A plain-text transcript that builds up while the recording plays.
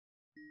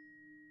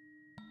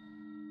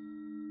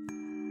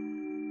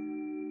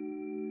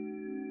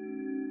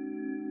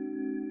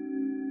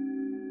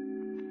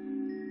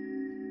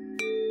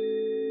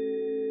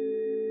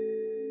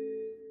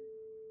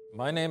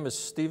My name is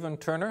Stephen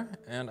Turner,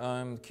 and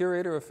I'm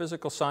curator of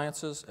physical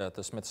sciences at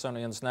the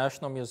Smithsonian's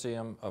National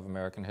Museum of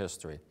American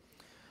History.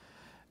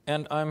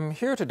 And I'm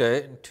here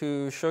today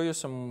to show you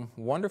some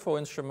wonderful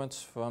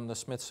instruments from the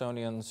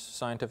Smithsonian's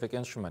scientific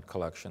instrument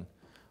collection,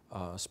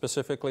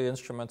 specifically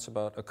instruments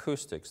about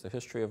acoustics, the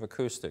history of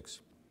acoustics.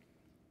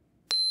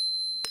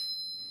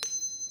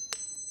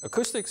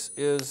 Acoustics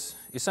is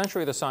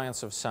essentially the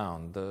science of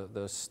sound,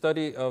 the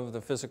study of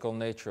the physical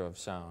nature of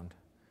sound.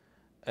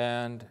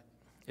 And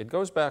it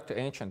goes back to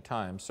ancient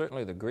times.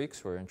 Certainly the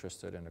Greeks were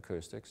interested in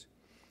acoustics,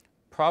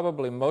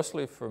 probably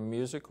mostly for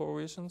musical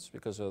reasons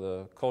because of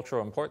the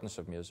cultural importance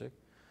of music,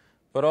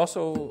 but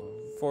also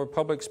for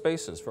public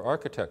spaces, for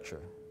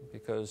architecture,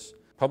 because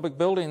public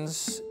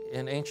buildings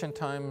in ancient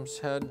times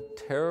had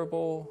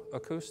terrible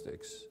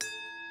acoustics.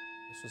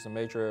 This was a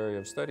major area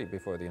of study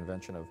before the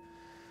invention of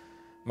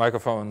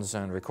microphones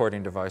and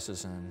recording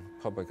devices and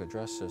public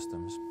address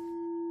systems.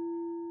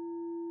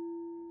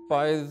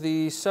 By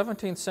the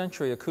 17th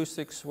century,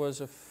 acoustics was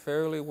a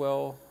fairly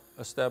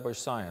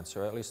well-established science,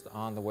 or at least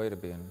on the way to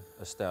being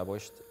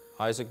established.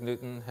 Isaac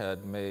Newton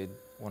had made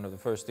one of the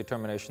first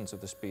determinations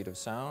of the speed of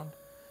sound,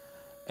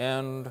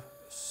 and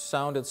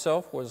sound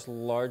itself was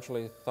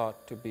largely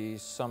thought to be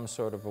some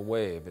sort of a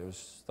wave. It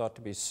was thought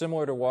to be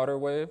similar to water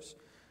waves,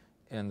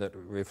 in that it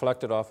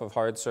reflected off of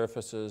hard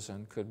surfaces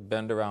and could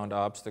bend around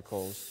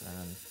obstacles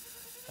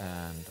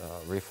and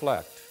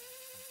reflect.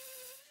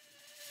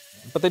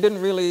 But they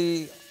didn't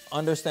really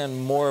understand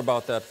more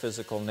about that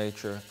physical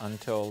nature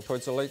until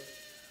towards the late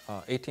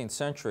 18th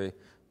century.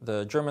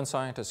 The German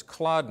scientist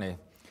Chladni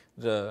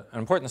did an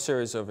important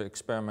series of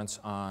experiments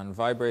on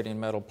vibrating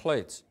metal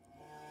plates.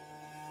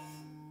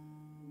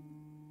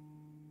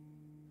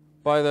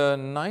 By the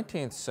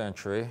 19th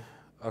century,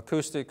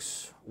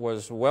 acoustics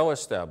was well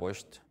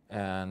established,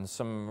 and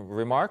some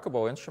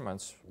remarkable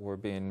instruments were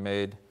being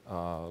made,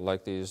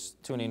 like these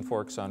tuning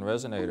forks on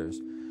resonators,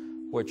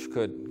 which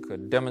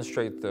could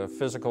demonstrate the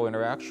physical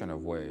interaction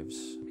of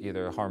waves,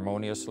 either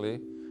harmoniously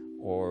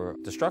or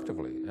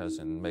destructively, as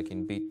in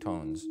making beat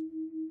tones.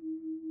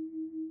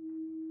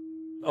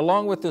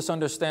 Along with this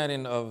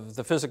understanding of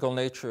the physical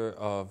nature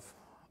of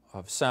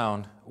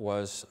sound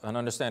was an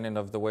understanding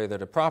of the way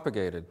that it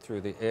propagated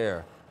through the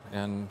air.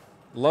 And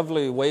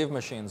lovely wave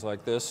machines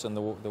like this and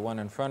the one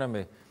in front of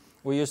me,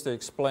 we used to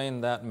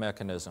explain that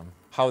mechanism,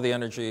 how the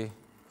energy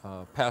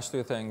passed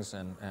through things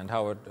and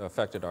how it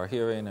affected our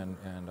hearing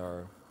and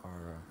our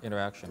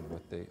interaction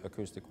with the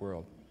acoustic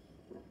world.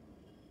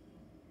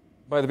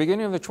 By the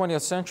beginning of the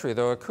 20th century,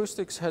 though,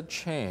 acoustics had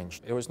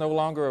changed. It was no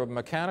longer a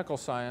mechanical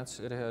science.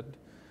 It had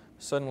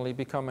suddenly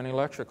become an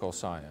electrical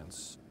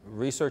science.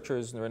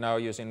 Researchers were now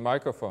using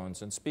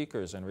microphones and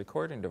speakers and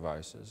recording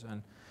devices.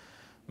 And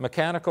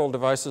mechanical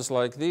devices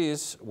like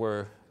these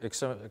were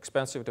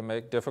expensive to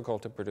make,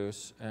 difficult to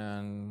produce,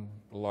 and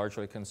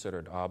largely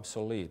considered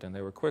obsolete. And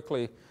they were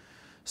quickly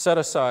set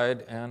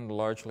aside and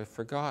largely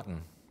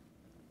forgotten.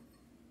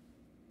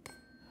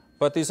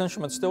 But these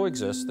instruments still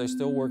exist, they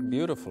still work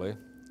beautifully,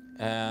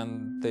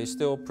 and they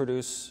still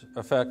produce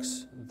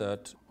effects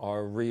that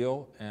are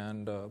real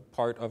and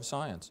part of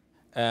science.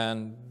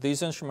 And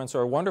these instruments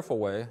are a wonderful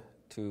way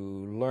to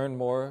learn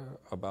more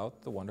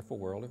about the wonderful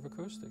world of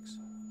acoustics.